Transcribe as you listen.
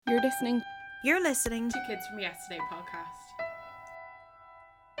You're listening to Kids From Yesterday podcast.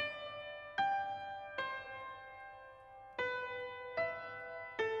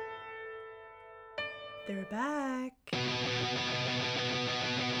 They're back.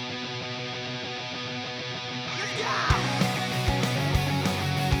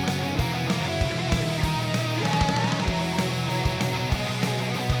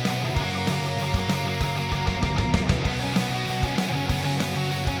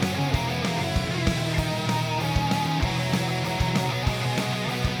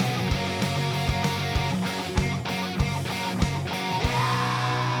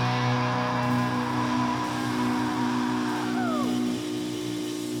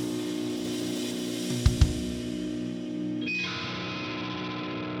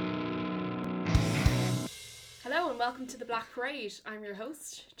 Hello and welcome to the Black Parade. I'm your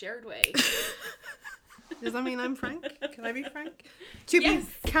host, Jared Way. Does that mean I'm Frank? Can I be Frank? Yes.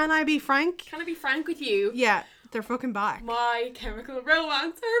 Can I be Frank? Can I be frank with you? Yeah, they're fucking back. My Chemical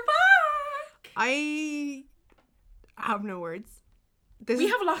Romance are back! I have no words. We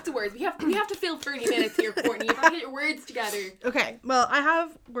have lots of words. We have to fill 30 minutes here, Courtney. You gotta get your words together. Okay, well, I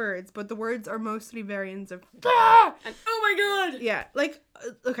have words, but the words are mostly variants of And oh my god! yeah, like,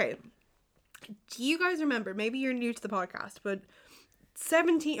 okay. Do you guys remember, maybe you're new to the podcast, but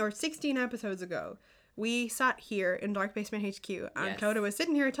 17 or 16 episodes ago, we sat here in Dark Basement HQ and Yes. Clodagh was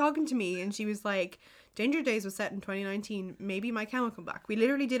sitting here talking to me and she was like, Danger Days was set in 2019, maybe My Chem will come back. We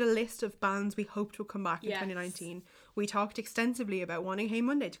literally did a list of bands we hoped would come back in Yes. 2019. We talked extensively about wanting Hey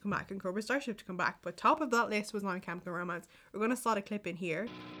Monday to come back and Cobra Starship to come back, but top of that list was My Chemical Romance. We're going to slot a clip in here.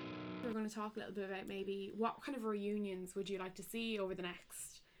 We're going to talk a little bit about maybe what kind of reunions would you like to see over the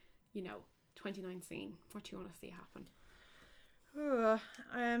next, 2019. What do you want to see happen?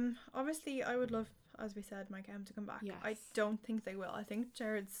 Obviously I would love, as we said, My Chem to come back. Yes. I don't think they will. I think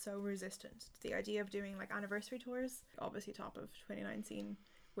Jared's so resistant to the idea of doing like anniversary tours. Obviously top of 2019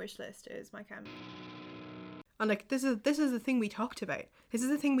 wish list is My Chem. And like this is the thing we talked about. This is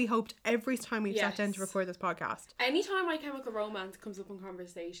the thing we hoped every time we sat down to Yes. record this podcast. Anytime My Chemical Romance comes up in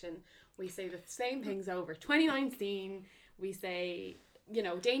conversation, we say the same things over. 2019, we say,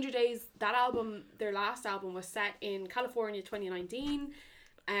 Danger Days, that album, their last album was set in California 2019.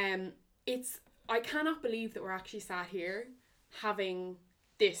 I cannot believe that we're actually sat here having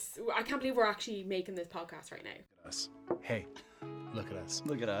this. I can't believe we're actually making this podcast right now. Us. Hey, look at us.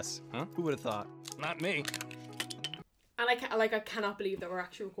 Look at us. Huh? Who would have thought? Not me. And I cannot believe that we're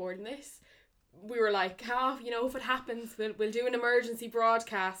actually recording this. We were like, if it happens, we'll do an emergency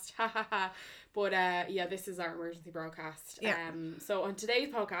broadcast. Ha ha ha. But this is our emergency broadcast. Yeah. So on today's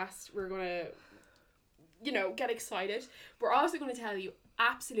podcast, we're gonna, get excited. We're also going to tell you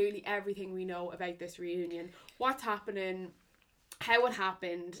absolutely everything we know about this reunion, what's happening, how it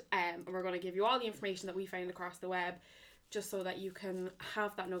happened, and we're going to give you all the information that we found across the web, just so that you can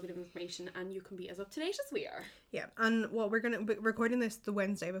have that nugget of information and you can be as up to date as we are. Yeah, and we're going to be recording this the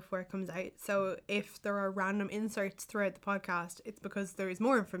Wednesday before it comes out. So if there are random inserts throughout the podcast, it's because there is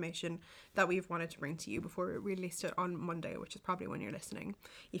more information that we've wanted to bring to you before we released it on Monday, which is probably when you're listening,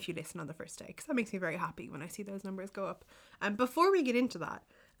 if you listen on the first day, because that makes me very happy when I see those numbers go up. And before we get into that,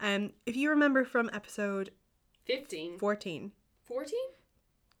 if you remember from episode 14?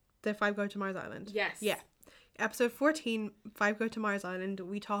 the 5 Go to Mars Island. Yes. Yeah. Episode 14, 5 Go to Mars Island,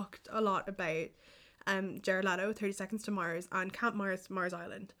 we talked a lot about Jared Leto, 30 Seconds to Mars, and Camp Mars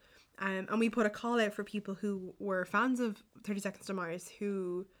Island. And we put a call out for people who were fans of 30 Seconds to Mars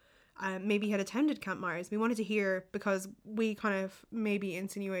who maybe had attended Camp Mars. We wanted to hear, because we kind of maybe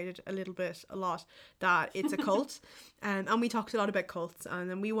insinuated a lot, that it's a cult. And we talked a lot about cults, and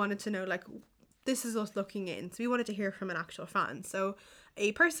then we wanted to know, like, this is us looking in. So we wanted to hear from an actual fan. So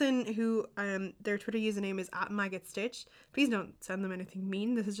a person who their Twitter username is @MaggotsStitch. Please don't send them anything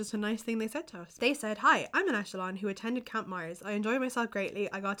mean. This is just a nice thing they said to us. They said, "Hi, I'm an Echelon who attended Camp Mars. I enjoyed myself greatly.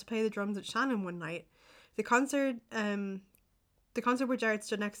 I got to play the drums at Shannon one night. The concert where Jared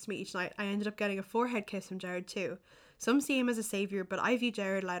stood next to me each night, I ended up getting a forehead kiss from Jared too. Some see him as a saviour, but I view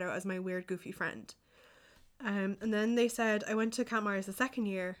Jared Leto as my weird, goofy friend." And then they said, "I went to Camp Mars the second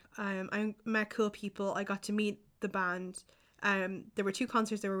year. I met cool people. I got to meet the band. There were 2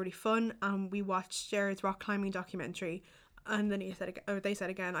 concerts that were really fun. We watched Jared's rock climbing documentary." And then they said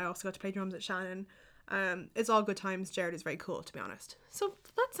again, "I also got to play drums at Shannon. It's all good times. Jared is very cool, to be honest." So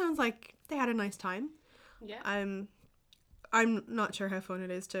that sounds like they had a nice time. Yeah. I'm not sure how fun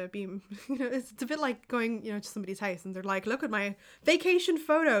it is to be, it's a bit like going, to somebody's house and they're like, "Look at my vacation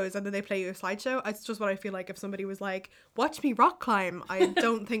photos," and then they play you a slideshow. It's just what I feel like if somebody was like, "Watch me rock climb." I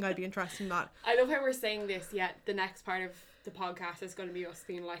don't think I'd be interested in that. I love how we're saying this, yet the next part of the podcast is going to be us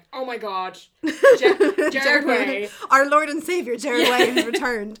being like, oh my god, Jared Way. Our Lord and Saviour, Jared Way, has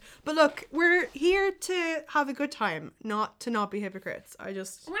returned. But look, we're here to have a good time, not to not be hypocrites. We're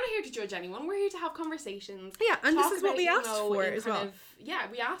not here to judge anyone. We're here to have conversations. Yeah, and this talk is what about we asked emo for in as kind well. of- yeah,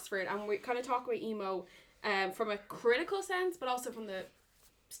 we asked for it, and we kind of talk about emo from a critical sense, but also from the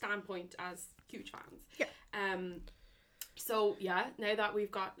standpoint as huge fans. Yeah. So yeah, now that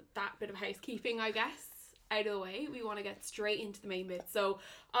we've got that bit of housekeeping, I guess, out of the way, we want to get straight into the main bit. So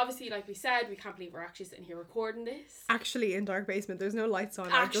obviously, like we said, we can't believe we're actually sitting here recording this. Actually, in dark basement, there's no lights on.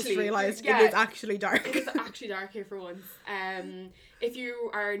 I just Actually, realised yeah. it is actually dark. It is actually dark here for once. If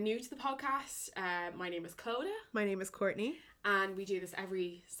you are new to the podcast, my name is Clodagh. My name is Courtney. And we do this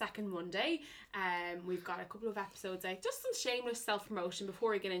every second Monday. We've got a couple of episodes out. Just some shameless self-promotion before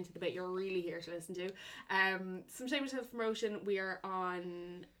we get into the bit you're really here to listen to. Some shameless self-promotion. We are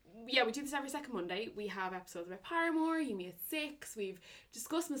on... Yeah, we do this every second Monday. We have episodes about Paramore, You Me at 6. We've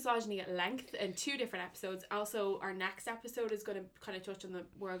discussed misogyny at length in 2 different episodes. Also, our next episode is going to kind of touch on the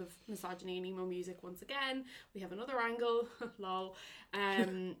world of misogyny and emo music once again. We have another angle. Lol.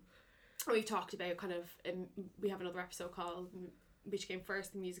 We've talked about kind of, we have another episode called Which Came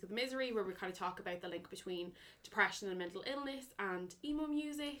First, The Music of the Misery, where we kind of talk about the link between depression and mental illness and emo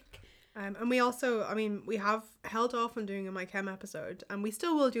music. And we also, I mean, we have held off on doing a My Chem episode, and we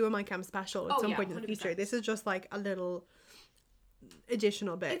still will do a My Chem special at some point in the 100%. future. This is just like a little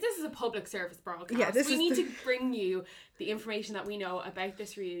additional bit. This is a public service broadcast. Yeah, we need to bring you the information that we know about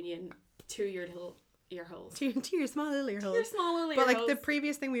this reunion to your little ear holes. To your small little ear holes. Your small little ear But like holes. the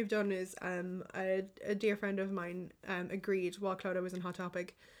previous thing we've done is a dear friend of mine agreed while Clodagh was in Hot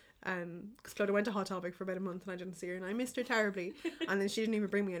Topic, because Clodagh went to Hot Topic for about a month and I didn't see her and I missed her terribly, and then she didn't even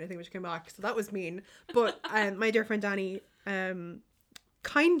bring me anything when she came back, so that was mean. But my dear friend Danny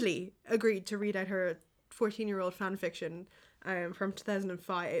kindly agreed to read out her 14-year-old fan fiction from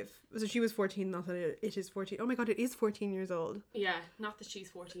 2005. So she was 14, not that it is 14. Oh my god, it is 14 years old. Yeah, not that she's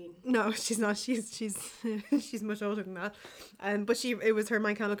 14. No, she's not. She's she's much older than that. But it was her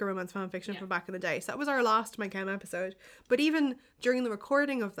My Chemical Romance fan fiction from back in the day. So that was our last My Chem episode. But even during the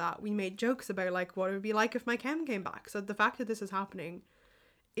recording of that, we made jokes about like what it would be like if My Chem came back. So the fact that this is happening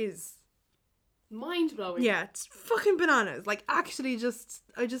is Mind blowing. yeah, it's fucking bananas. Like actually,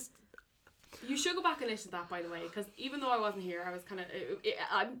 You should go back and listen to that, by the way, because even though I wasn't here, I was kind of...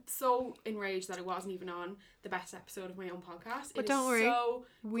 I'm so enraged that it wasn't even on the best episode of my own podcast. But It don't is worry, so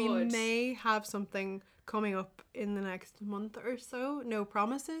we good. may have something coming up in the next month or so. No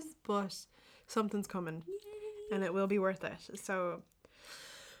promises, but something's coming, and it will be worth it. So,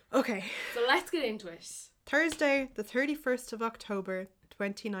 okay. So let's get into it. Thursday, the 31st of October,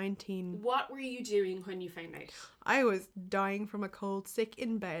 2019. What were you doing when you found out? I was dying from a cold, sick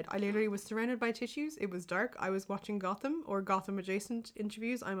in bed. I literally was surrounded by tissues. It was dark. I was watching Gotham or Gotham adjacent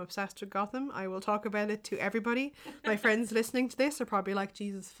interviews. I'm obsessed with Gotham. I will talk about it to everybody. My friends listening to this are probably like,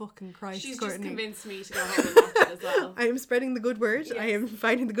 Jesus fucking Christ, She's Courtney. just convinced me to go home and watch it as well. I am spreading the good word. Yes. I am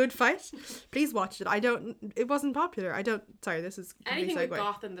fighting the good fight. Please watch it. It wasn't popular. Sorry, this is Anything with segue.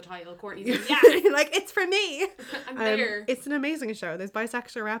 Goth in the title, Courtney's like, yes, Like, it's for me. I'm there. It's an amazing show. There's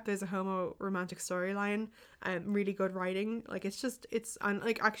bisexual rep. There's a homo romantic storyline. Really good writing. Like it's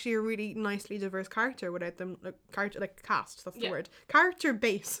actually a really nicely diverse character without them cast. That's the word. Character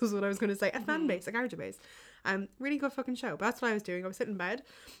base was what I was going to say. A fan base, a character base. Really good fucking show. But that's what I was doing. I was sitting in bed,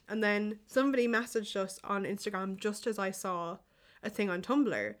 and then somebody messaged us on Instagram just as I saw a thing on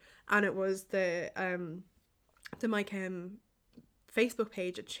Tumblr, and it was the My Chem Facebook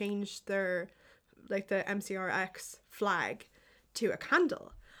page. It changed their the MCRX flag to a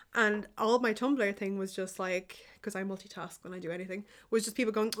candle. And all my Tumblr thing was just like, because I multitask when I do anything, was just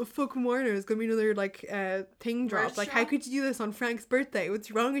people going, oh, fucking Warner, there's going to be another thing drop. Like, how could you do this on Frank's birthday?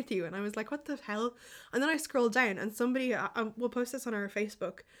 What's wrong with you? And I was like, what the hell? And then I scrolled down and somebody, we'll post this on our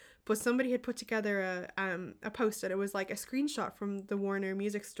Facebook, but somebody had put together a post and it was like a screenshot from the Warner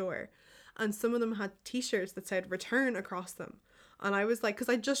Music Store. And some of them had t-shirts that said return across them. And I was like, because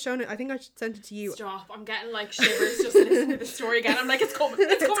I'd just shown it, I think I sent it to you. Stop, I'm getting like shivers just listening to the story again. I'm like, it's coming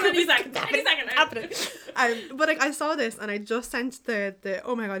any second. Happening. But like, I saw this and I just sent the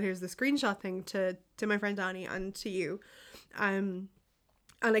oh my god, here's the screenshot thing to my friend Danny and to you. And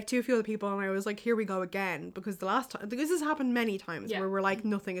like to a few other people, and I was like, here we go again, because the last time, because this has happened many times where we're like,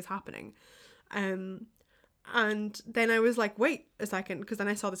 nothing is happening. And then I was like, wait a second, because then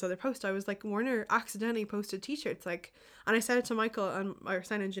I saw this other post. I was like, Warner accidentally posted t-shirts, like, and I said it to Michael, and our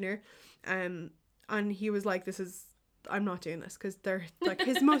sound engineer, and he was like, I'm not doing this, because they're like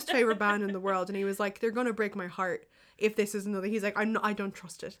his most favorite band in the world, and he was like, they're gonna break my heart if this is another. He's like, I don't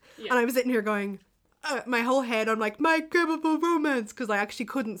trust it. And I was sitting here going, my whole head on like My Chemical Romance because I actually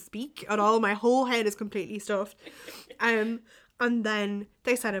couldn't speak at all. My whole head is completely stuffed. And then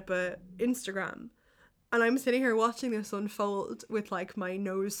they set up a Instagram. And I'm sitting here watching this unfold with like my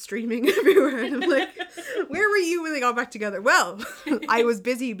nose streaming everywhere. And I'm like, where were you when they got back together? Well, I was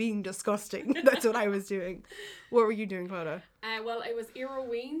busy being disgusting. That's what I was doing. What were you doing, Clodagh? Well, it was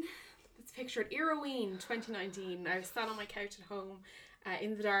Iroween. It's pictured Iroween 2019. I was sat on my couch at home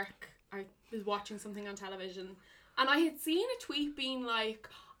in the dark. I was watching something on television. And I had seen a tweet being like,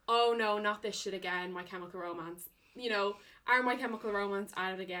 oh no, not this shit again, My Chemical Romance. You know, are My Chemical Romance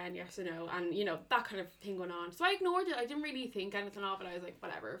at it again, yes or no? And, you know, that kind of thing going on. So I ignored it. I didn't really think anything of it. I was like,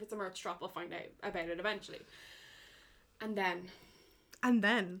 whatever. If it's a merch drop, I'll find out about it eventually. And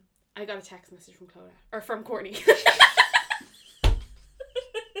then I got a text message from Clodagh. Or from Courtney.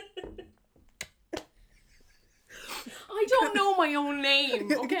 I don't know my own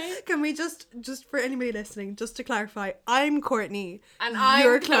name, okay? Can we just for anybody listening, just to clarify, I'm Courtney. And I'm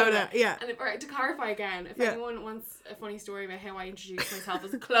You're Clodagh. Yeah. And to clarify again, if anyone wants a funny story about how I introduced myself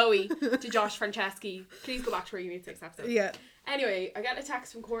as Chloe to Josh Franceschi, please go back to our Unit 6 episode. Yeah. Anyway, I get a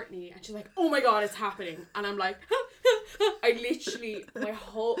text from Courtney and she's like, oh my god, it's happening. And I'm like, I literally, my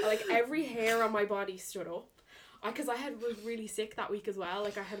whole, like every hair on my body stood up. Because I was really sick that week as well.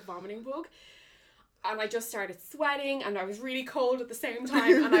 Like I had a vomiting bug. And I just started sweating and I was really cold at the same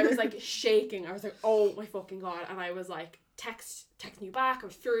time and I was like shaking. I was like, oh my fucking god. And I was like texting you back. I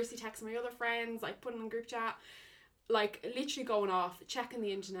was furiously texting my other friends, like putting in group chat, like literally going off, checking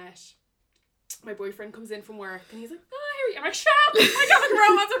the internet. My boyfriend comes in from work and he's like, oh, here you are. I'm like, shut up, My Chemical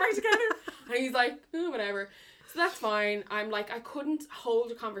Romance are back together. And he's like, oh, whatever. So that's fine. I'm like, I couldn't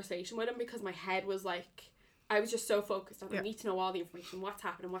hold a conversation with him because my head was like, I was just so focused on I need to know all the information, what's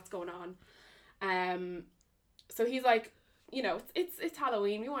happening, what's going on. So he's like, you know, it's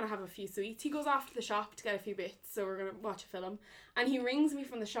Halloween, we want to have a few sweets. He goes off to the shop to get a few bits, so we're gonna watch a film. And he rings me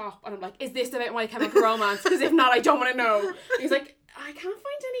from the shop, and I'm like, is this about My Chemical Romance? Because if not, I don't want to know. And he's like, I can't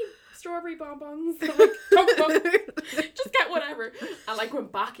find any strawberry bonbons. I'm like, don't, just get whatever. And like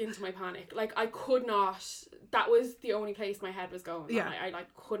went back into my panic. Like I could not. That was the only place my head was going. Yeah. And I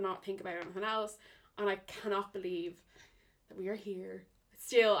like could not think about anything else. And I cannot believe that we are here.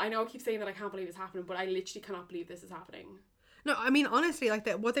 Still, I know I keep saying that I can't believe it's happening, but I literally cannot believe this is happening. No, I mean, honestly, like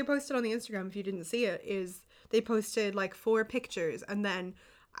what they posted on the Instagram, if you didn't see it, is they posted like 4 pictures and then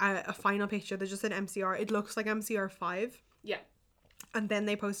a final picture that just said MCR. It looks like MCR 5. Yeah. And then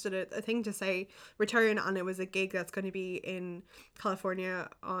they posted a thing to say return, and it was a gig that's going to be in California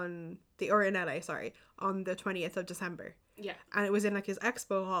in LA, on the 20th of December. Yeah. And it was in like his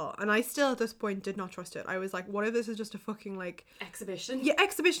expo hall, and I still at this point did not trust it. I was like, what if this is just a fucking like exhibition? Yeah,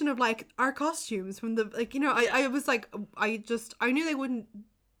 exhibition of like our costumes from the like, you know, I was like, I knew they wouldn't.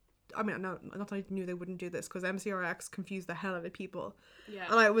 I mean, no, not that I knew they wouldn't do this, because MCRX confused the hell out of people. Yeah.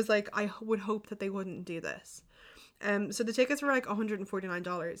 And I was like, I would hope that they wouldn't do this. So the tickets were like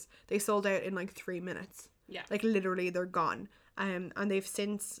 $149. They sold out in like 3 minutes. Yeah. Like literally, they're gone. And they've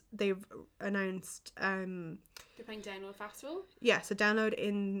announced they're playing Download Festival. Yeah, so Download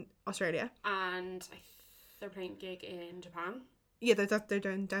in Australia. And they're playing gig in Japan. Yeah, they're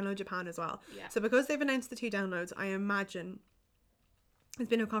doing Download Japan as well. Yeah. So because they've announced the 2 downloads, I imagine there's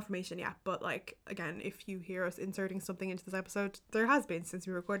been no confirmation yet, but like again, if you hear us inserting something into this episode, there has been since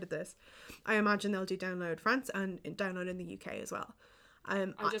we recorded this. I imagine they'll do Download France and Download in the UK as well. I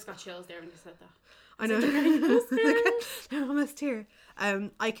just got chills there when you said that. I know. They're almost here.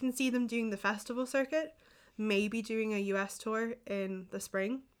 I can see them doing the festival circuit, maybe doing a US tour in the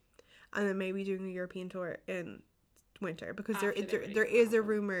spring, and then maybe doing a European tour in winter, because there is a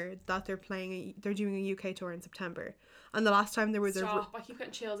rumor that they're doing a UK tour in September. And the last time there was I keep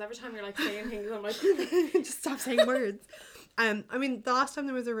getting chills every time you're like saying things. I'm like, just stop saying words. I mean, the last time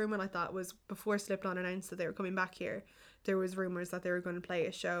there was a rumor like that was before Slipknot announced that they were coming back here. There was rumors that they were going to play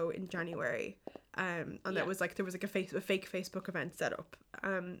a show in January, and that was like there was like a fake Facebook event set up,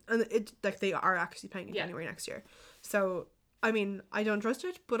 and it like they are actually playing in January next year. So I mean, I don't trust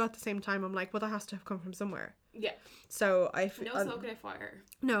it, but at the same time, I'm like, well, that has to have come from somewhere. Yeah. So no smoke, no fire.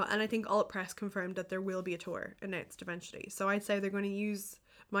 No, and I think Alt Press confirmed that there will be a tour announced eventually. So I'd say they're going to use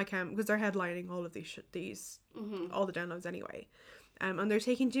My Chem, because they're headlining all of these all the downloads anyway. And they're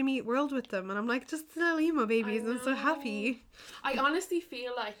taking Jimmy Eat World with them, and I'm like, just little emo babies. I'm so happy. I honestly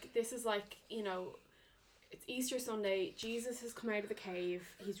feel like this is like, you know, it's Easter Sunday. Jesus has come out of the cave.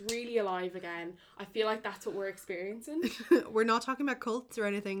 He's really alive again. I feel like that's what we're experiencing. We're not talking about cults or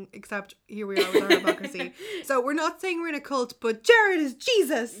anything, except here we are with our hypocrisy. So we're not saying we're in a cult, but Jared is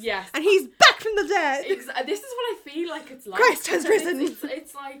Jesus. Yes. And he's back from the dead. This is what I feel like it's like. Christ has risen.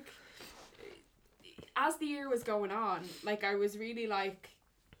 It's like, as the year was going on, like, I was really like,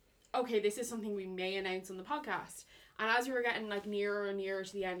 okay, this is something we may announce on the podcast. And as we were getting, like, nearer and nearer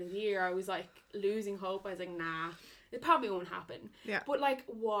to the end of the year, I was, like, losing hope. I was like, nah, it probably won't happen. Yeah. But, like,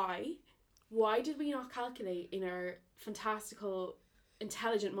 why? Why did we not calculate in our fantastical,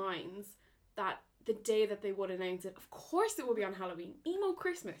 intelligent minds that the day that they would announce it, of course it would be on Halloween. Emo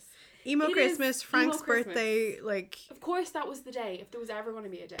Christmas. Emo It Christmas, is Frank's emo Christmas. birthday, like... Of course that was the day, if there was ever going to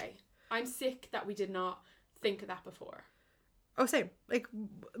be a day. I'm sick that we did not think of that before. Oh, same. Like,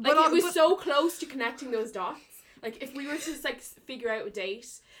 Like, it was so close to connecting those dots. Like, if we were to just, like, figure out a date,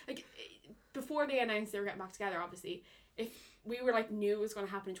 like, before they announced they were getting back together, obviously, if we were, like, knew it was going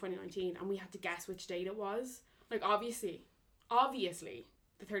to happen in 2019 and we had to guess which date it was, like, obviously,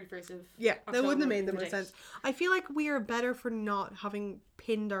 the 31st of Yeah, that October wouldn't have would made be the the most date. sense. I feel like we are better for not having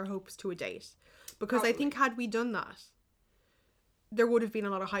pinned our hopes to a date. Because I Probably. think had we done that, there would have been a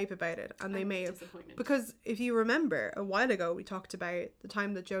lot of hype about it. And they And may have... disappointment. Because if you remember, a while ago, we talked about the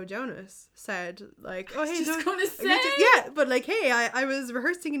time that Joe Jonas said, like, oh, hey... just don't- gonna I mean, say. yeah, but like, hey, I was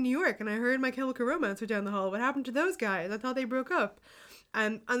rehearsing in New York and I heard My Chemical Romance were down the hall. What happened to those guys? I thought they broke up.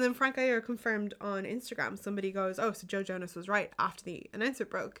 And then Frank Iyer confirmed on Instagram, somebody goes, oh, so Joe Jonas was right after the announcement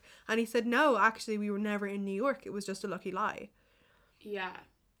broke. And he said, no, actually, we were never in New York. It was just a lucky lie. Yeah.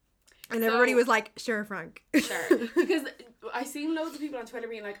 And So- everybody was like, sure, Frank. Sure. Because I seen loads of people on Twitter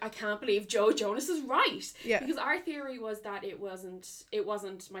being like, I can't believe Joe Jonas is right. Yeah. Because our theory was that it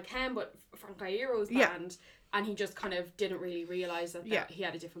wasn't Mike Hem, but Frank Iero's Yeah. band, and he just kind of didn't really realise that Yeah. he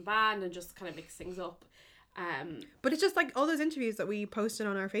had a different band and just kind of mixed things up. But it's just like all those interviews that we posted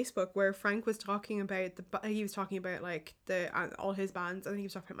on our Facebook where Frank was talking about he was talking about like all his bands, and he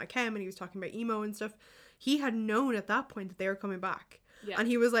was talking about Mike Hem and he was talking about emo and stuff. He had known at that point that they were coming back. Yeah. And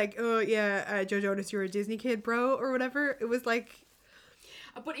he was like, oh yeah, Joe Jonas, you're a Disney kid, bro, or whatever. It was like...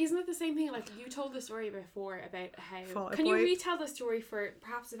 But isn't it the same thing? Like, you told the story before about how... Fall Out Can you Boy. retell the story for,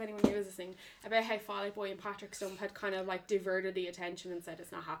 perhaps if anyone new is listening, about how Fall Out Boy and Patrick Stump had kind of, like, diverted the attention and said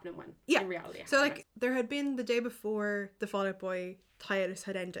it's not happening when Yeah. in reality it So happened. like there had been the day before the Fall Out Boy hiatus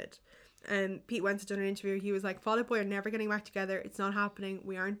had ended, and Pete Wentz had done an interview. He was like, Fall Out Boy are never getting back together. It's not happening.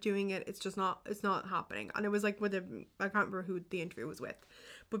 We aren't doing it. It's not happening. And it was like with I can't remember who the interview was with,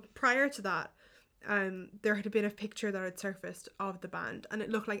 but prior to that, there had been a picture that had surfaced of the band, and it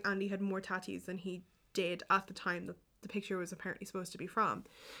looked like Andy had more tattoos than he did at the time that the picture was apparently supposed to be from.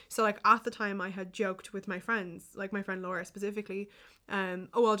 So like at the time I had joked with my friends, like my friend Laura specifically,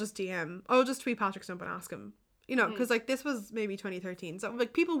 I'll just tweet Patrick Stump and ask him, you know, because like this was maybe 2013, so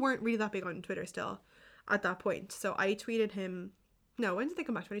like people weren't really that big on Twitter still at that point. So I tweeted him, no, when did they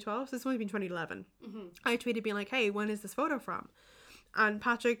come back? 2012? So this only been 2011. I tweeted being like, hey, when is this photo from? And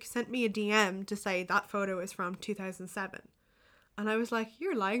Patrick sent me a DM to say that photo is from 2007. And I was like,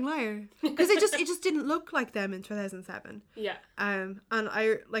 you're a lying liar. Because it just didn't look like them in 2007. Yeah. And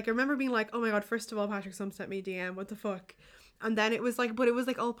I remember being like, oh my god, first of all, Patrick Stump sent me a DM, what the fuck? And then it was like, but it was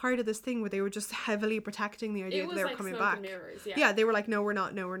like all part of this thing where they were just heavily protecting the idea It that was they were like coming smoke back. and mirrors, yeah. Yeah, they were like, no, we're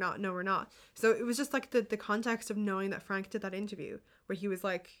not, no, we're not, no, we're not. So it was just like the context of knowing that Frank did that interview where he was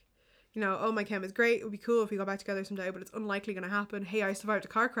like, you know, oh, my chem is great. It would be cool if we got back together someday, but it's unlikely going to happen. Hey, I survived a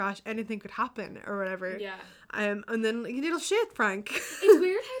car crash. Anything could happen or whatever. Yeah. And then like, you little shit, Frank. It's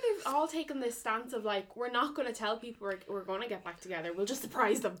weird how they've all taken this stance of like, we're not going to tell people we're going to get back together. We'll just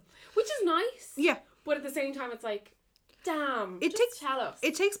surprise them, which is nice. Yeah. But at the same time, it's like, damn, It just takes tell us.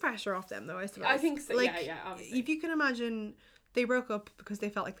 It takes pressure off them, though, I suppose. I think so. Like, yeah, obviously. if you can imagine, they broke up because they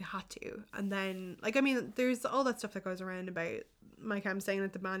felt like they had to. And then, like, I mean, there's all that stuff that goes around about Mike Hem saying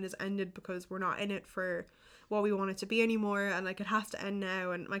that the band has ended because we're not in it for what we want it to be anymore. And, like, it has to end now.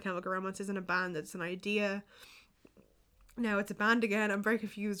 And My Chemical Romance isn't a band, it's an idea. Now it's a band again. I'm very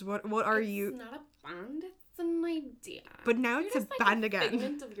confused. What are you? It's not a band, it's an idea. But now You're it's a just, like, band again.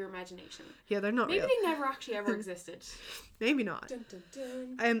 Figment of your imagination. Yeah, they're not Maybe real. they never actually ever existed. Maybe not. Dun,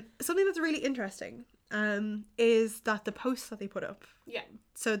 dun, dun. Something that's really interesting is that the posts that they put up. Yeah.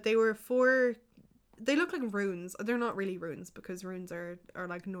 So they look like runes. They're not really runes because runes are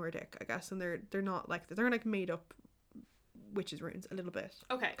like Nordic, I guess, and they're not like they're like made up witches runes a little bit.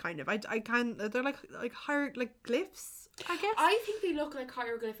 Okay. Kind of. They're like higher like glyphs, I guess. I think they look like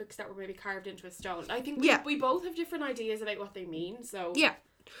hieroglyphics that were maybe carved into a stone. I think Yeah. we both have different ideas about what they mean, so... Yeah.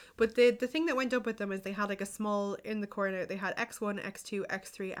 But the thing that went up with them is they had like a small in the corner. They had X1, X2,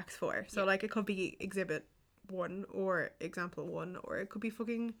 X3, X4. So like it could be exhibit 1 or example 1, or it could be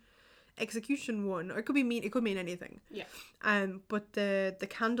fucking execution 1, or it could mean anything. Yeah. But the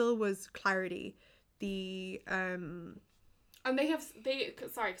candle was clarity. The And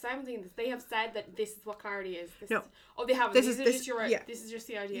sorry, because I haven't seen this. They have said that this is what Clarity is. No. They haven't. This This is just your. yeah. This is just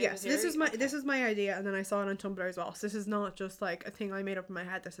the idea. Yes, the this is theory? my this is my idea, and then I saw it on Tumblr as well. So this is not just like a thing I made up in my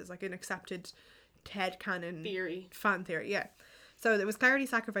head. This is like an accepted headcanon Theory. fan theory. Yeah. So there was Clarity,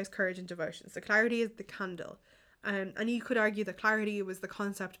 Sacrifice, Courage, and Devotion. So Clarity is the candle, and you could argue that Clarity was the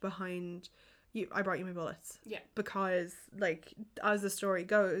concept behind I Brought You My Bullets. Yeah. Because, like, as the story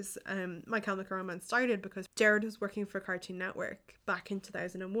goes, My Chemical Romance started because Jared was working for Cartoon Network back in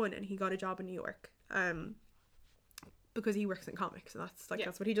 2001, and he got a job in New York. Because he works in comics, and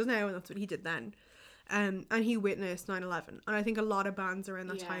that's what he does now, and that's what he did then. And he witnessed 9/11, and I think a lot of bands around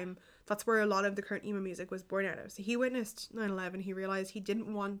that time, that's where a lot of the current emo music was born out of. So he witnessed 9/11. He realized he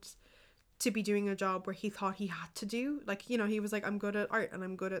didn't want to be doing a job where he thought he had to do, like, you know, he was like, I'm good at art and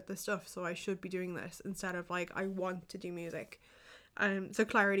I'm good at this stuff, so I should be doing this, instead of like, I want to do music. So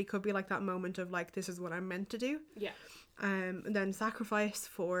Clarity could be like that moment of like, this is what I'm meant to do. Yeah. And then Sacrifice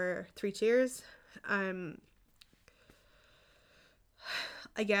for 3 Cheers. I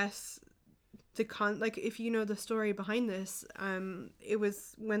guess like, if you know the story behind this, it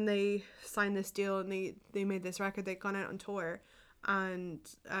was when they signed this deal and they made this record, they'd gone out on tour, and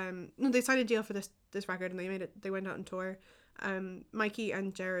no, they signed a deal for this record, and they went out on tour. Mikey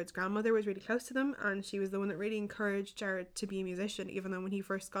and Jared's grandmother was really close to them, and she was the one that really encouraged Jared to be a musician, even though when he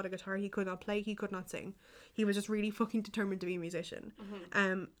first got a guitar he could not play, he could not sing. He was just really fucking determined to be a musician.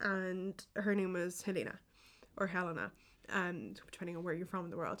 And her name was Helena, or Helena, depending on where you're from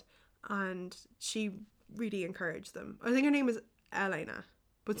in the world, and she really encouraged them. I think her name is Elena,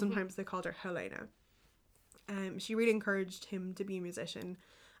 but sometimes they called her Helena. She really encouraged him to be a musician,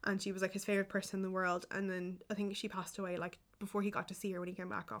 and she was like his favorite person in the world. And then I think she passed away like before he got to see her when he came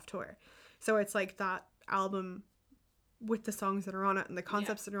back off tour. So it's like that album with the songs that are on it and the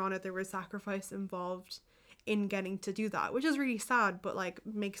concepts that are on it, there was sacrifice involved in getting to do that, which is really sad, but like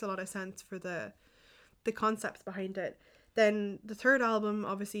makes a lot of sense for the concepts behind it. Then the third album,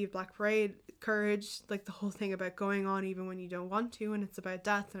 obviously, Black Parade, Courage, like the whole thing about going on even when you don't want to, and it's about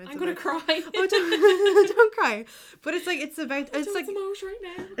death, and it's I'm gonna cry. Oh, don't cry. But it's like, it's about, it's like emotion right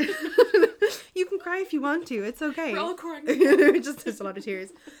now. You can cry if you want to. It's okay. We're all crying. Just there's a lot of tears.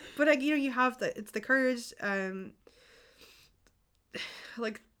 But like, you know, you have it's the courage,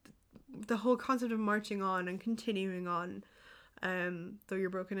 like the whole concept of marching on and continuing on, though you're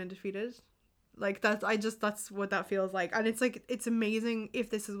broken and defeated. Like that's what that feels like. And it's like, it's amazing if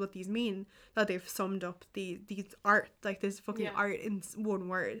this is what these mean, that they've summed up these art, like this fucking art in one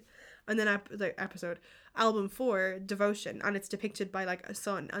word. And then album 4, Devotion, and it's depicted by like a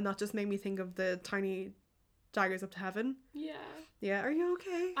sun, and that just made me think of the tiny daggers up to heaven. Yeah, are you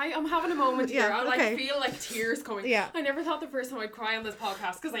okay? I'm having a moment here. Yeah, I like okay. feel like tears coming. Yeah. I never thought the first time I'd cry on this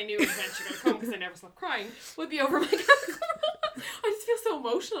podcast, because I knew it was eventually going to come, because I never stopped crying, would be over My Chemical Romance. I just feel so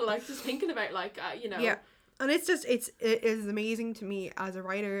emotional, like just thinking about like you know. Yeah, and it's just it is amazing to me as a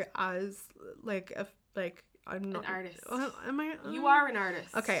writer, as like I'm not an artist. Am I? You are an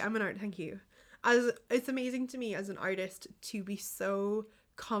artist. Okay, I'm an artist. Thank you. It's amazing to me as an artist to be so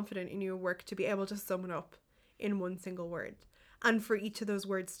confident in your work, to be able to sum it up in one single word, and for each of those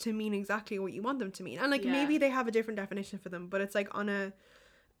words to mean exactly what you want them to mean. And like maybe they have a different definition for them, but it's like on a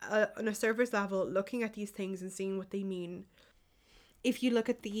surface level, looking at these things and seeing what they mean. If you look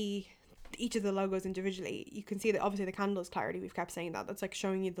at each of the logos individually, you can see that obviously the candle is clarity. We've kept saying that's like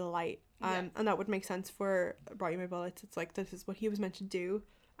showing you the light, and that would make sense for Brought You My Bullets. It's like, this is what he was meant to do.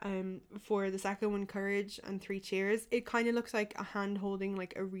 For the second one, Courage and 3 Cheers, it kind of looks like a hand holding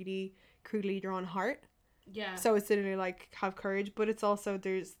like a really crudely drawn heart. Yeah. So it's literally like, have courage, but it's also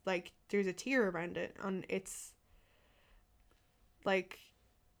there's a tear around it, and it's like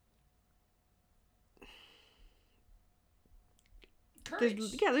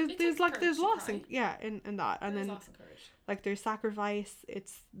Courage. There's loss in that, and then loss and courage. like there's sacrifice,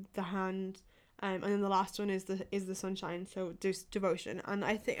 it's the hand, and then the last one is the sunshine. So there's devotion, and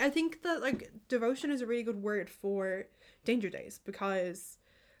I think that like devotion is a really good word for Danger Days, because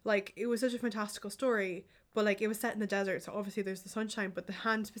like it was such a fantastical story, but like it was set in the desert, so obviously there's the sunshine, but the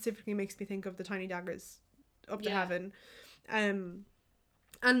hand specifically makes me think of the tiny daggers up to heaven.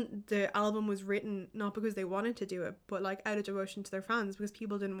 And the album was written not because they wanted to do it, but like out of devotion to their fans, because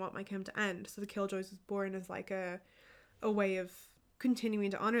people didn't want My Chem to end. So the Killjoys was born as like a way of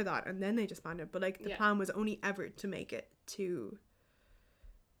continuing to honor that, and then they disbanded. But like the plan was only ever to make it to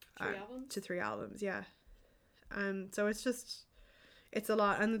 3 albums, yeah. So it's a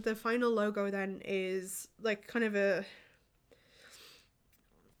lot, and the final logo then is like kind of a,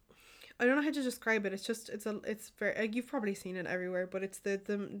 I don't know how to describe it. It's very, you've probably seen it everywhere, but it's the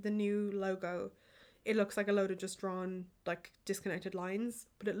new logo it looks like a load of just drawn like disconnected lines,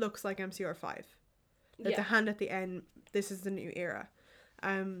 but it looks like MCR5. Like the hand at the end, this is the new era.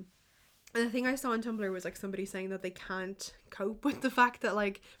 And the thing I saw on Tumblr was like somebody saying that they can't cope with the fact that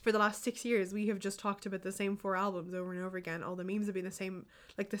like for the last 6 years we have just talked about the same 4 albums over and over again. All the memes have been the same,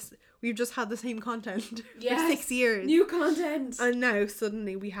 like this. We've just had the same content for 6 years. New content. And now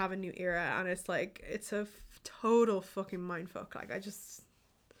suddenly we have a new era, and it's like it's a total fucking mindfuck. Like I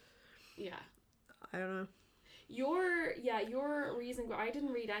don't know. Your reasoning. I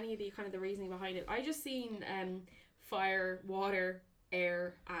didn't read any of the reasoning behind it. I just seen fire, water,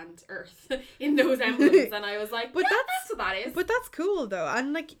 air and earth in those emblems, and I was like, but that's what that is. But that's cool though,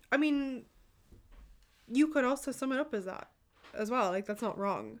 and like I mean, you could also sum it up as that as well. Like that's not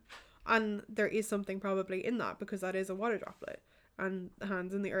wrong, and there is something probably in that because that is a water droplet and the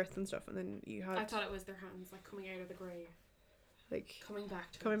hands in the earth and stuff, and then you had. I thought it was their hands like coming out of the grave, like coming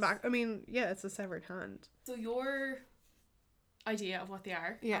back. I mean, yeah, it's a severed hand. So your idea of what they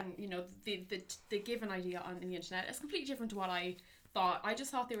are, and you know the given idea on the internet is completely different to what I thought. I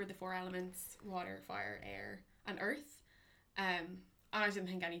just thought they were the 4 elements: water, fire, air and earth, and I didn't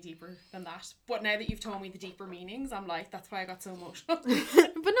think any deeper than that. But now that you've told me the deeper meanings, I'm like, that's why I got so emotional. But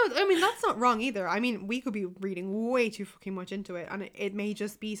no, I mean that's not wrong either. I mean we could be reading way too fucking much into it, and it may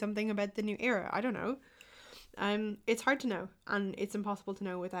just be something about the new era. I don't know. It's hard to know, and it's impossible to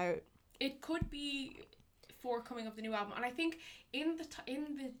know without. It could be forthcoming of the new album, and I think in the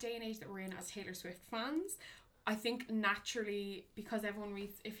day and age that we're in as Taylor Swift fans, I think naturally, because everyone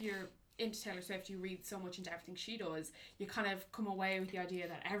reads, if you're into Taylor Swift, you read so much into everything she does, you kind of come away with the idea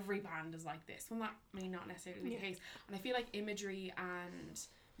that every band is like this. Well, that may not necessarily be the case. And I feel like imagery and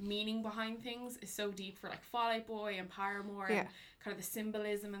meaning behind things is so deep for like Fall Out Boy and Paramore and kind of the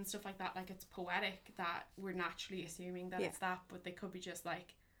symbolism and stuff like that. Like it's poetic that we're naturally assuming that it's that, but they could be just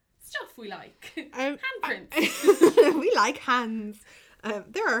like stuff we like. Handprints. We like hands.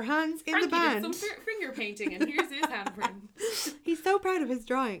 There are hands in Frankie the band. did some finger painting and here's his handprint. He's so proud of his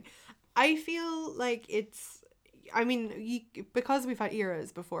drawing. I feel like it's, I mean, because we've had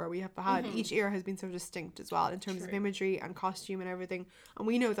eras before, we have had, each era has been so distinct as well in terms of imagery and costume and everything. And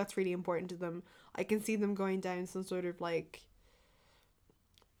we know that's really important to them. I can see them going down some sort of like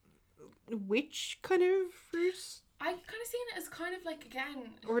witch kind of route. I kind of seen it as kind of like,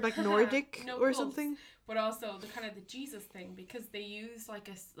 again, or like Nordic or cults, something, but also the kind of the Jesus thing, because they use like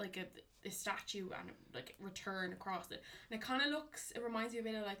a statue and like return across it, and it kind of looks, it reminds me a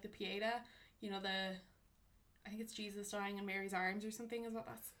bit of like the Pieta, you know, I think it's Jesus dying in Mary's arms or something is what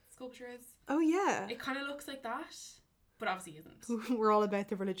that sculpture is. Oh yeah, it kind of looks like that, but obviously isn't. We're all about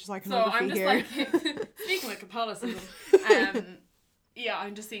the religious iconography so I'm just here. like speaking like Catholicism. Yeah,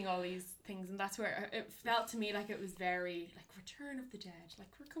 I'm just seeing all these things, and that's where it felt to me like it was very like Return of the Dead, like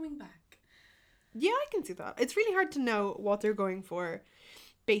we're coming back. Yeah, I can see that. It's really hard to know what they're going for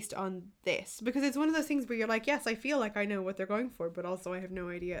based on this, because it's one of those things where you're like, yes, I feel like I know what they're going for, but also I have no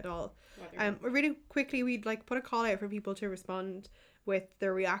idea at all. Really quickly, we'd like put a call out for people to respond with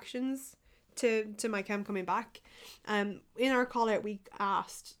their reactions to My Chem coming back. In our call out, we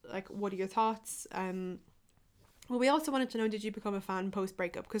asked like, what are your thoughts? Well, we also wanted to know, did you become a fan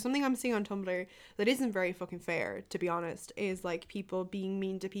post-breakup? Because something I'm seeing on Tumblr that isn't very fucking fair, to be honest, is like people being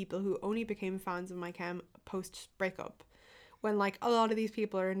mean to people who only became fans of My Chem post-breakup. When like a lot of these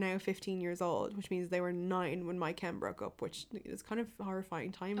people are now 15 years old, which means they were 9 when My Chem broke up, which is kind of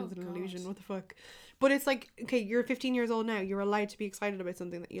horrifying. Time is an illusion, what the fuck. But it's like, okay, you're 15 years old now, you're allowed to be excited about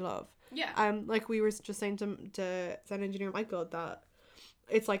something that you love. Yeah. Like we were just saying to sound engineer Michael that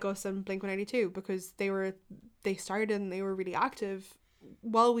it's like us and Blink-182, because they started and they were really active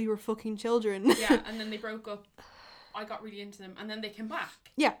while we were fucking children. Yeah, and then they broke up. I got really into them, and then they came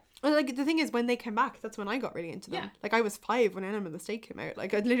back. Yeah, well, like the thing is, when they came back, that's when I got really into them. Yeah. Like I was 5 when Enema of the State came out.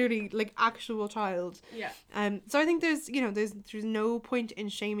 Like I literally like actual child. Yeah. So I think there's no point in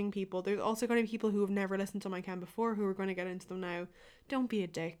shaming people. There's also going to be people who have never listened to My Chem before who are going to get into them now. Don't be a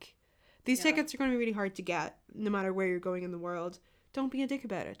dick. These tickets are going to be really hard to get, no matter where you're going in the world. Don't be a dick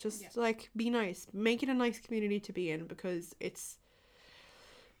about it. Just like be nice. Make it a nice community to be in, because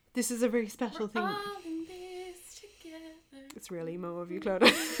this is a very special thing. All in this together. It's really emo of you,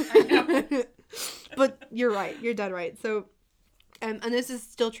 Clodagh. I know. But you're right. You're dead right. So, and this is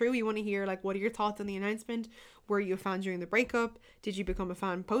still true. We want to hear like, what are your thoughts on the announcement? Were you a fan during the breakup? Did you become a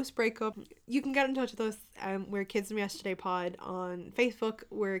fan post breakup? You can get in touch with us. We're Kids From Yesterday Pod on Facebook.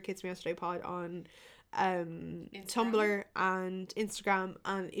 We're Kids From Yesterday Pod on Tumblr and Instagram,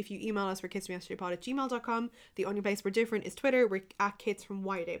 and if you email us, we're kidsfromyesterdaypod@gmail.com. The only place we're different is Twitter. We're at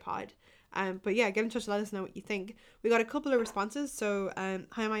kidsfromydaypod. But yeah, get in touch, let us know what you think. We got a couple of responses. So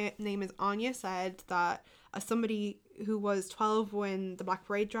hi, my name is Anya, said that as somebody who was 12 when the Black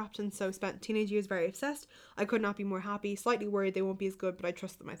Parade dropped and so spent teenage years very obsessed, I could not be more happy. Slightly worried they won't be as good, but I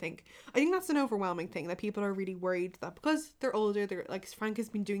trust them. I think that's an overwhelming thing, that people are really worried that because they're older, they're like, Frank has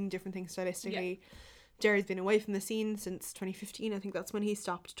been doing different things stylistically. Jerry's been away from the scene since 2015. I think that's when he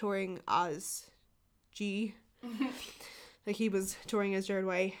stopped touring as G. Like, he was touring as Jared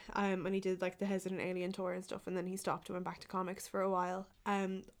Way, and he did like the Hesitant Alien tour and stuff, and then he stopped and went back to comics for a while.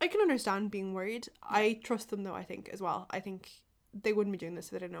 I can understand being worried. I trust them though, I think, as well. I think they wouldn't be doing this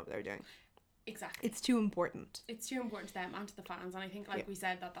if they didn't know what they were doing. Exactly. It's too important. It's too important to them and to the fans, and I think, like we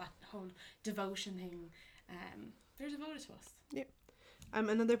said, that whole devotion thing, they're devoted to us. Yeah.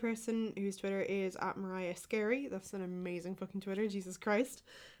 Another person whose Twitter is @MariahScary. That's an amazing fucking Twitter, Jesus Christ.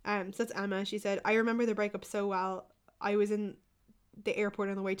 So that's Emma. She said, I remember the breakup so well. I was in the airport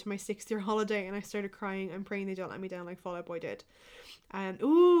on the way to my 6th-year holiday and I started crying and praying they don't let me down like Fall Out Boy did.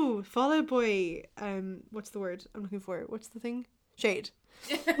 Ooh, Fall Out Boy. What's the word I'm looking for? What's the thing? Shade.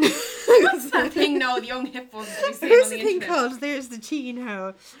 What's that thing now? The young hip ones we see There's on the a thing internet. called There's the Tea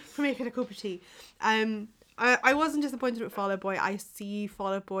now for making a cup of tea. I wasn't disappointed with Fall Out Boy. I see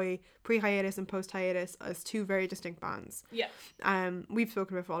Fall Out Boy pre-hiatus and post-hiatus as two very distinct bands. Yeah. We've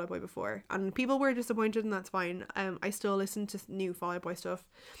spoken about Fall Out Boy before, and people were disappointed, and that's fine. I still listen to new Fall Out Boy stuff.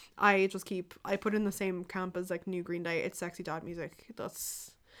 I put in the same camp as like new Green Day. It's sexy dad music.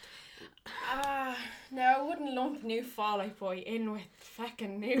 That's... No, I wouldn't lump new Fall Out Boy in with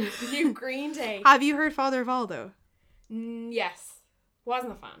fucking new Green Day. Have you heard Father of All though? Yes.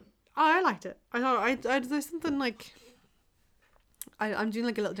 Wasn't a fan. Oh, I liked it. I thought there's something like... I'm doing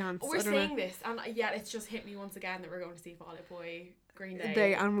like a little dance. We're saying this, and yet it's just hit me once again that we're going to see Fall Out Boy, Green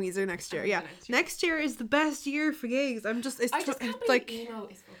Day, and Weezer next year. Yeah, next year is the best year for gigs. I just can't believe like emo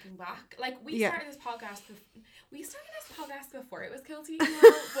is fucking back. Like we started this podcast. We started this podcast before it was cool to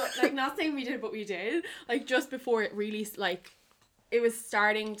emo, but like not saying we did, but we did. Like just before it really like. It was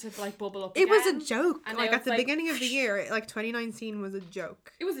starting to like bubble up. It again, was a joke. and like at the beginning of the year, like 2019 was a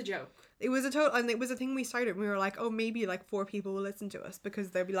joke. It was a joke. It was a total, and it was a thing we started. We were like, oh, maybe like 4 people will listen to us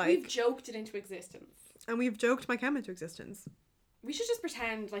because they'll be like. We've joked it into existence. And we've joked My Chem into existence. We should just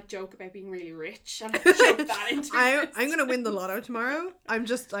pretend like joke about being really rich and joke that into existence. I'm gonna win the lotto tomorrow. I'm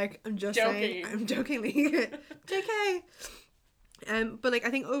just joking. Saying. I'm jokingly. JK. But like I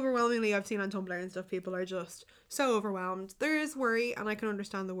think overwhelmingly I've seen on Tumblr and stuff, people are just so overwhelmed. There is worry, and I can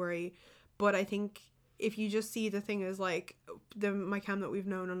understand the worry, but I think if you just see the thing as like the My Chem that we've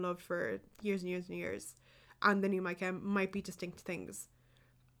known and loved for years and years and years, and the new My Chem might be distinct things,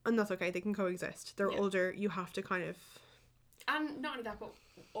 and that's okay. They can coexist. They're older. You have to kind of, and not only that, but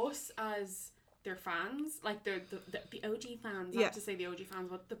us as their fans, like the OG fans. Not to say the OG fans,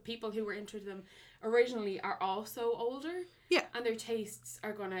 but the people who were into them originally are also older. Yeah. And their tastes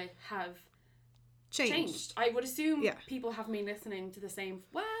are going to have changed. I would assume people have been listening to the same...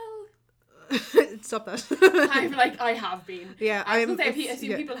 Well... Stop that. I have been. Yeah. I was going to say, I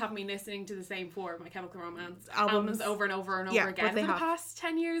assume people have been listening to the same 4 My Chemical Romance albums over and over and over again for the past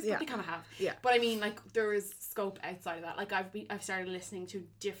 10 years. But they kind of have. Yeah. But I mean, like, there is scope outside of that. Like, I've started listening to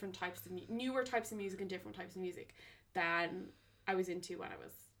different types of... newer types of music and different types of music than I was into when I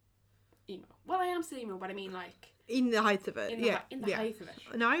was emo. Well, I am still emo, but I mean, like... In the height of it. In the height of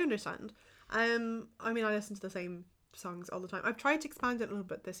it. No, I understand. I mean, I listen to the same songs all the time. I've tried to expand it a little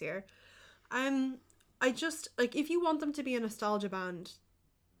bit this year. I just, like, if you want them to be a nostalgia band,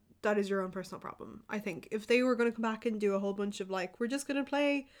 that is your own personal problem, I think. If they were going to come back and do a whole bunch of, like, we're just going to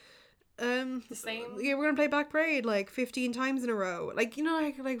play... the same? Yeah, we're going to play Black Parade, like, 15 times in a row. Like, you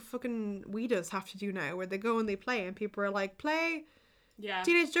know, like fucking Weedos have to do now, where they go and they play, and people are like, play... Yeah.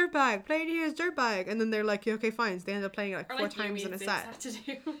 Teenage Dirtbag, play Teenage Dirtbag, and then they're like, yeah, okay, fine. So they end up playing it like 4 like times in a set. Have to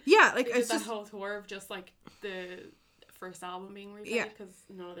do. Yeah, like it's it's that just whole tour of just like the first album being replayed because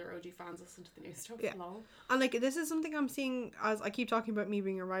none of their OG fans listen to the new stuff. Yeah. Lol. And like this is something I'm seeing as I keep talking about me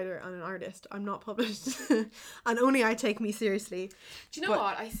being a writer and an artist. I'm not published, and only I take me seriously. Do you know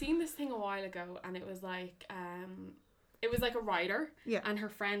what? I seen this thing a while ago, and it was like a writer, and her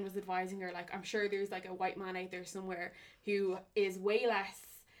friend was advising her, like, I'm sure there's like a white man out there somewhere who is way less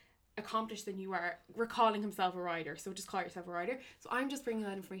accomplished than you are, recalling himself a writer, so just call yourself a writer. So I'm just bringing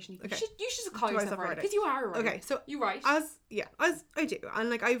that information. You should just call yourself a writer because you are a writer. Okay, so you write as I do,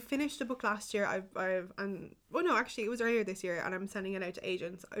 and like I finished a book last year. Actually it was earlier this year, and I'm sending it out to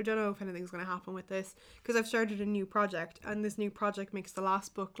agents. I don't know if anything's going to happen with this because I've started a new project, and this new project makes the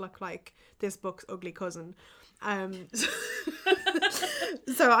last book look like this book's ugly cousin.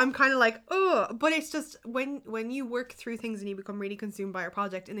 So I'm kind of like, oh, but it's just when you work through things and you become really consumed by a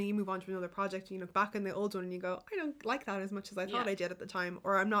project and then you move on to another project and you look back on the old one and you go, I don't like that as much as I thought I did at the time,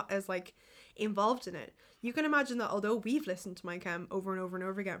 or I'm not as like involved in it. You can imagine that although we've listened to My Chem over and over and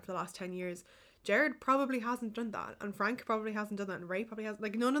over again for the last 10 years, Jared probably hasn't done that, and Frank probably hasn't done that, and Ray probably hasn't.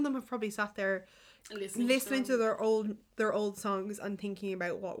 Like, none of them have probably sat there listening to their old songs and thinking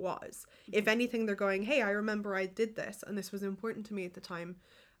about what was. If anything, they're going, hey, I remember I did this and this was important to me at the time.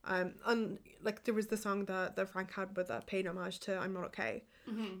 And like there was the song that Frank had with that paid homage to I'm Not Okay,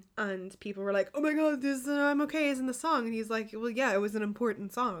 and people were like, oh my god, this I'm Okay is in the song, and he's like, well yeah, it was an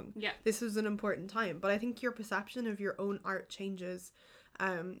important song, this was an important time. But I think your perception of your own art changes,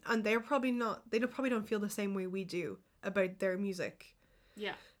 and they probably don't feel the same way we do about their music.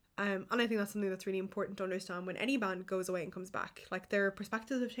 And I think that's something that's really important to understand when any band goes away and comes back. Like, their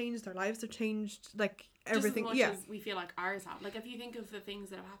perspectives have changed, their lives have changed, like everything. Just as much as we feel like ours have. Like, if you think of the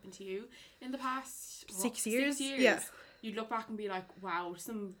things that have happened to you in the past 6 years, you'd look back and be like, wow,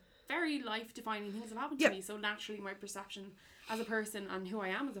 some very life-defining things have happened to me. So naturally, my perception as a person and who I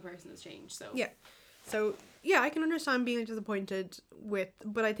am as a person has changed. So I can understand being disappointed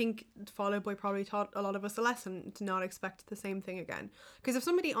but I think Fall Out Boy probably taught a lot of us a lesson to not expect the same thing again. Because if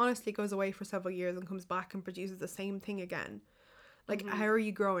somebody honestly goes away for several years and comes back and produces the same thing again, like, how are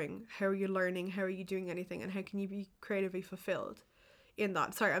you growing? How are you learning? How are you doing anything? And how can you be creatively fulfilled in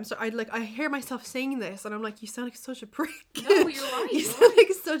that? Sorry, I'm sorry. I hear myself saying this and I'm like, you sound like such a prick. No, you're right. You sound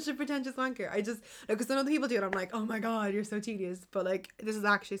like such a pretentious wanker. I just, because some other people do it, I'm like, oh my god, you're so tedious. But like, this is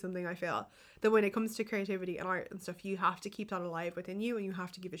actually something I feel that when it comes to creativity and art and stuff, you have to keep that alive within you and you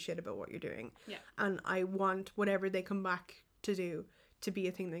have to give a shit about what you're doing. And I want whatever they come back to do to be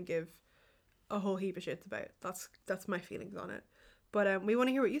a thing they give a whole heap of shits about. That's my feelings on it. But we want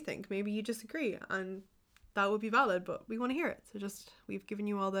to hear what you think. Maybe you disagree and that would be valid, but we want to hear it. So we've given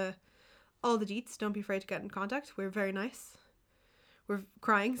you all the deets. Don't be afraid to get in contact. We're very nice. We're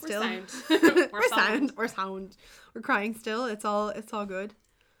crying still. We're sound. We're crying still. It's all good.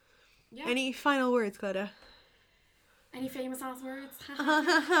 Yeah. Any final words, Claudia? Any famous last words?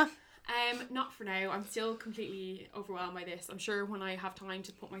 Not for now. I'm still completely overwhelmed by this. I'm sure when I have time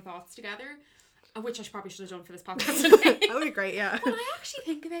to put my thoughts together, which I probably should have done for this podcast today. That would be great, yeah. When I actually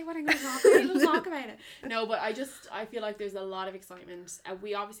think about what I'm going to talk about, I'll talk about it. No, but I feel like there's a lot of excitement.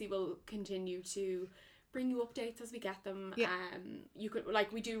 We obviously will continue to bring you updates as we get them. Yeah. You could,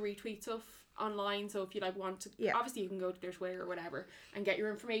 like, we do retweet stuff online, so if you like want to, obviously you can go to their Twitter or whatever and get your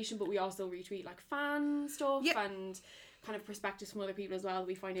information, but we also retweet like fan stuff and kind of perspectives from other people as well that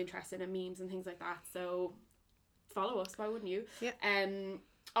we find interesting, and memes and things like that. So follow us, why wouldn't you?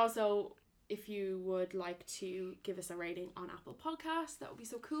 Also, if you would like to give us a rating on Apple Podcasts, that would be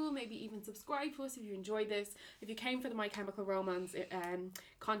so cool. Maybe even subscribe to us if you enjoyed this. If you came for the My Chemical Romance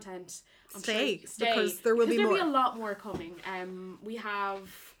content, stay, because there'll be a lot more coming. We have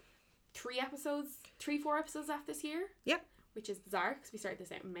 4 episodes left this year. Yep. Which is bizarre because we started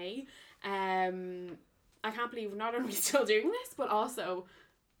this out in May. I can't believe not only are we still doing this, but also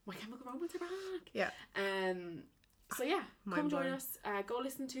My Chemical Romance are back. Yeah. So yeah, come join us. Go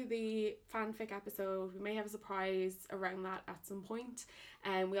listen to the fanfic episode. We may have a surprise around that at some point.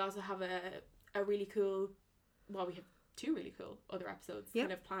 And we also have a really cool, well, we have 2 really cool other episodes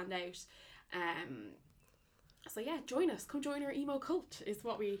kind of planned out. So yeah, join us. Come join our emo cult is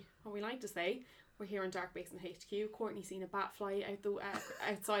what we like to say. We're here in Dark Basement HQ. Courtney's seen a bat fly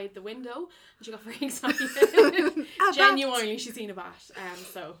outside the window and she got very excited. Genuinely, she's seen a bat.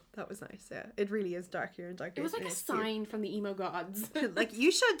 So that was nice. Yeah, it really is dark here in Dark Basement. It was like a sign from the emo gods. Like,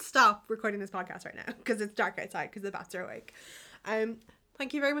 you should stop recording this podcast right now because it's dark outside because the bats are awake.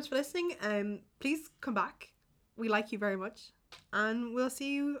 Thank you very much for listening. Please come back. We like you very much, and we'll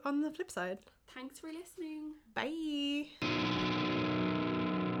see you on the flip side. Thanks for listening. Bye.